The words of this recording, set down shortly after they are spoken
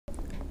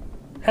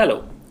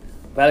Hello,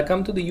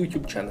 welcome to the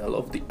YouTube channel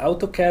of the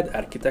AutoCAD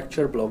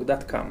Architecture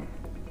blog.com.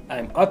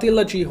 I'm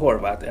Attila G.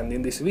 Horvat, and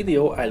in this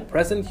video I'll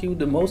present you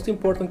the most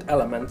important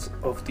elements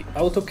of the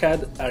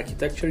AutoCAD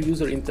Architecture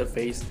User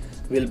Interface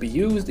will be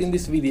used in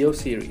this video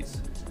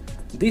series.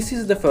 This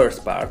is the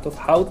first part of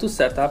how to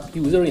set up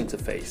user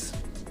interface.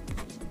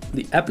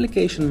 The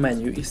application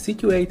menu is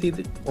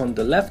situated on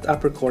the left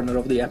upper corner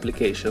of the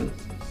application,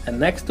 and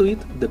next to it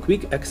the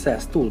quick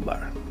access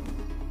toolbar.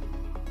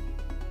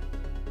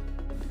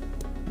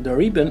 The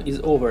ribbon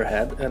is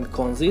overhead and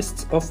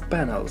consists of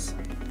panels.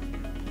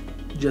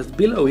 Just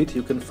below it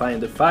you can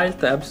find the File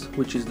tabs,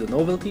 which is the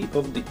novelty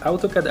of the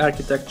AutoCAD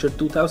Architecture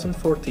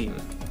 2014.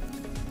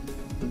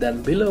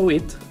 Then below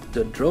it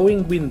the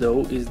drawing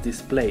window is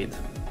displayed.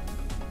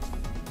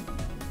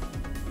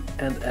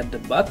 And at the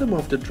bottom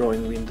of the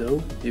drawing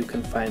window you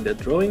can find the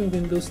drawing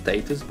window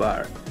status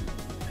bar.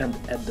 And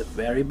at the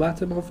very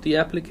bottom of the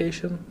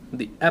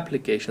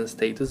application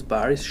status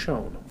bar is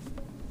shown.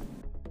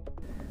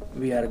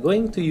 We are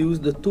going to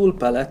use the tool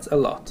palettes a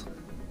lot.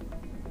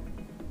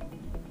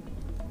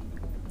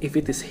 If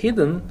it is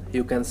hidden,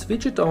 you can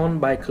switch it on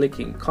by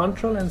clicking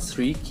Ctrl and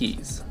 3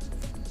 keys.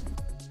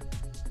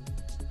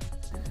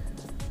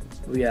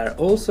 We are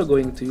also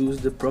going to use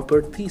the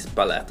Properties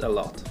palette a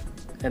lot,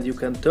 and you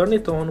can turn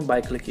it on by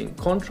clicking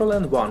Ctrl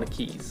and 1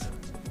 keys.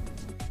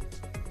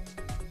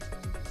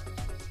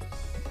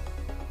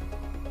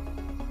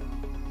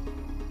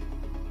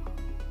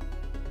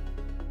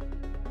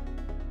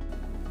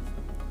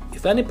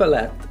 If any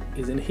palette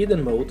is in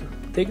hidden mode,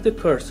 take the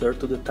cursor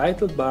to the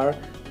title bar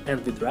and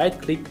with right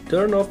click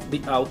turn off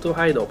the auto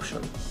hide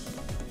option.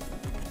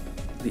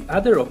 The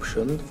other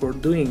option for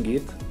doing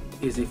it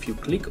is if you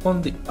click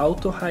on the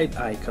auto hide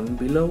icon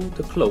below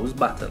the close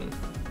button.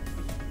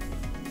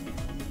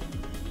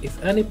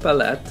 If any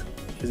palette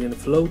is in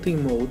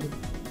floating mode,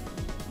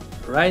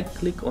 right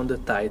click on the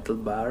title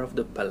bar of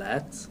the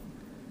palettes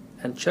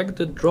and check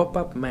the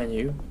drop-up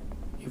menu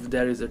if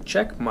there is a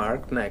check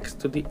mark next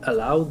to the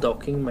Allow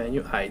Docking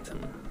menu item.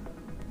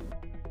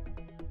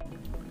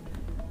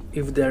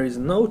 If there is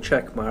no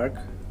check mark,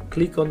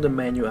 click on the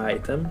menu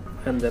item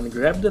and then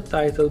grab the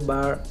title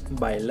bar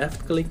by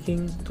left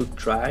clicking to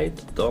try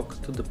to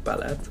dock to the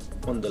palette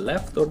on the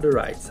left or the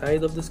right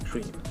side of the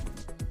screen.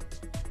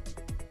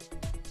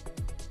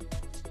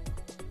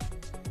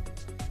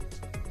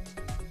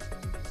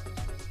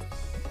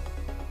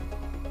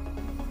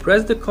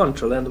 Press the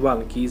Ctrl and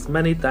 1 keys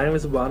many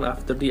times one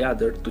after the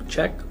other to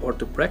check or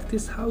to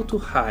practice how to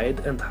hide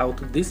and how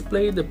to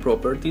display the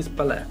Properties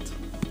palette.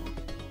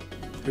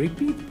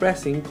 Repeat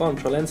pressing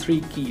Ctrl and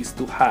 3 keys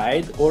to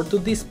hide or to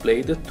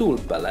display the tool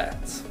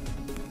palettes.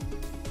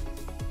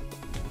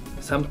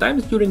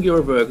 Sometimes during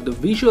your work the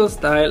visual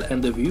style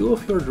and the view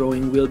of your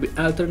drawing will be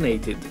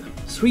alternated.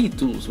 3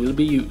 tools will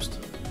be used.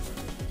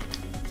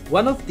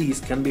 One of these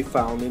can be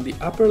found in the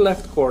upper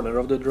left corner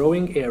of the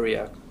drawing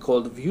area,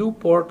 called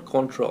Viewport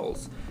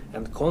Controls,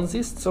 and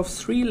consists of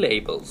 3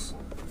 labels.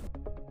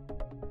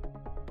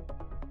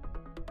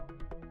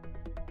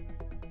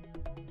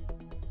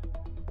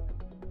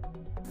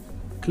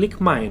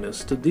 Click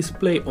minus to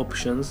display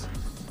options,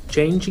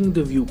 changing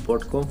the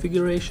viewport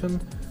configuration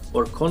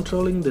or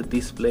controlling the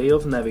display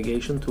of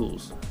navigation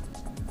tools.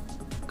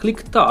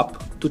 Click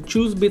top to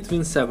choose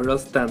between several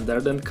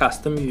standard and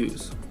custom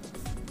views.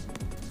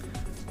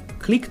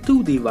 Click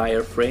 2D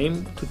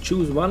wireframe to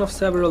choose one of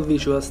several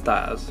visual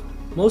styles.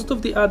 Most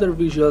of the other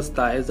visual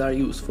styles are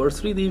used for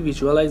 3D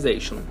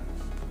visualization.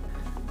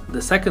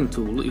 The second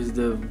tool is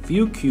the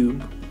View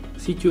Cube,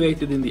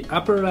 situated in the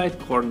upper right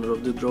corner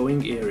of the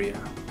drawing area.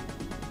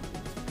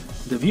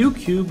 The View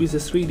Cube is a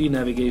 3D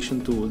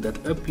navigation tool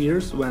that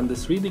appears when the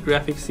 3D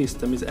graphic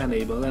system is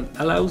enabled and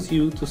allows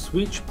you to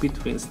switch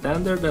between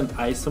standard and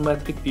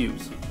isometric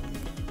views.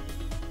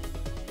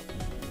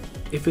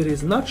 If it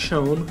is not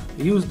shown,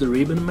 use the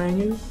ribbon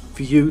menu,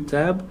 View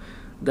tab,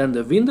 then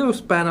the Windows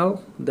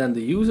panel, then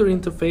the User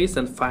Interface,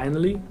 and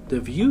finally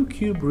the View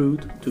Cube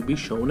root to be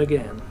shown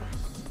again.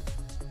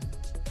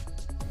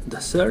 The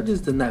third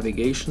is the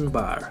navigation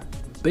bar.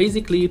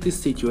 Basically it is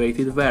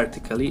situated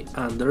vertically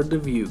under the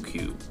View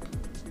Cube.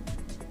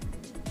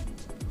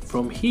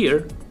 From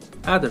here,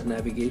 other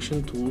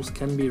navigation tools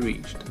can be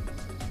reached,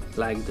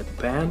 like the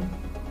pen,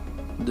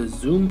 the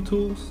zoom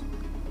tools,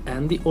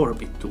 and the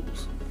orbit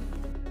tools.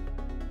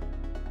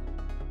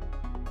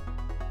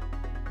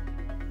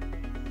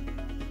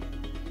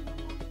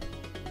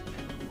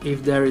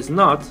 If there is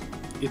not,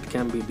 it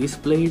can be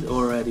displayed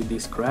already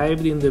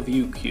described in the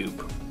View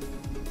Cube.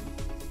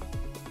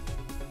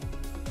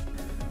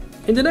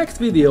 In the next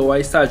video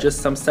I suggest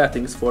some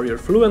settings for your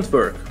fluent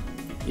work.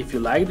 If you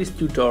like this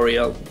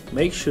tutorial,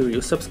 make sure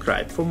you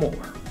subscribe for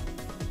more.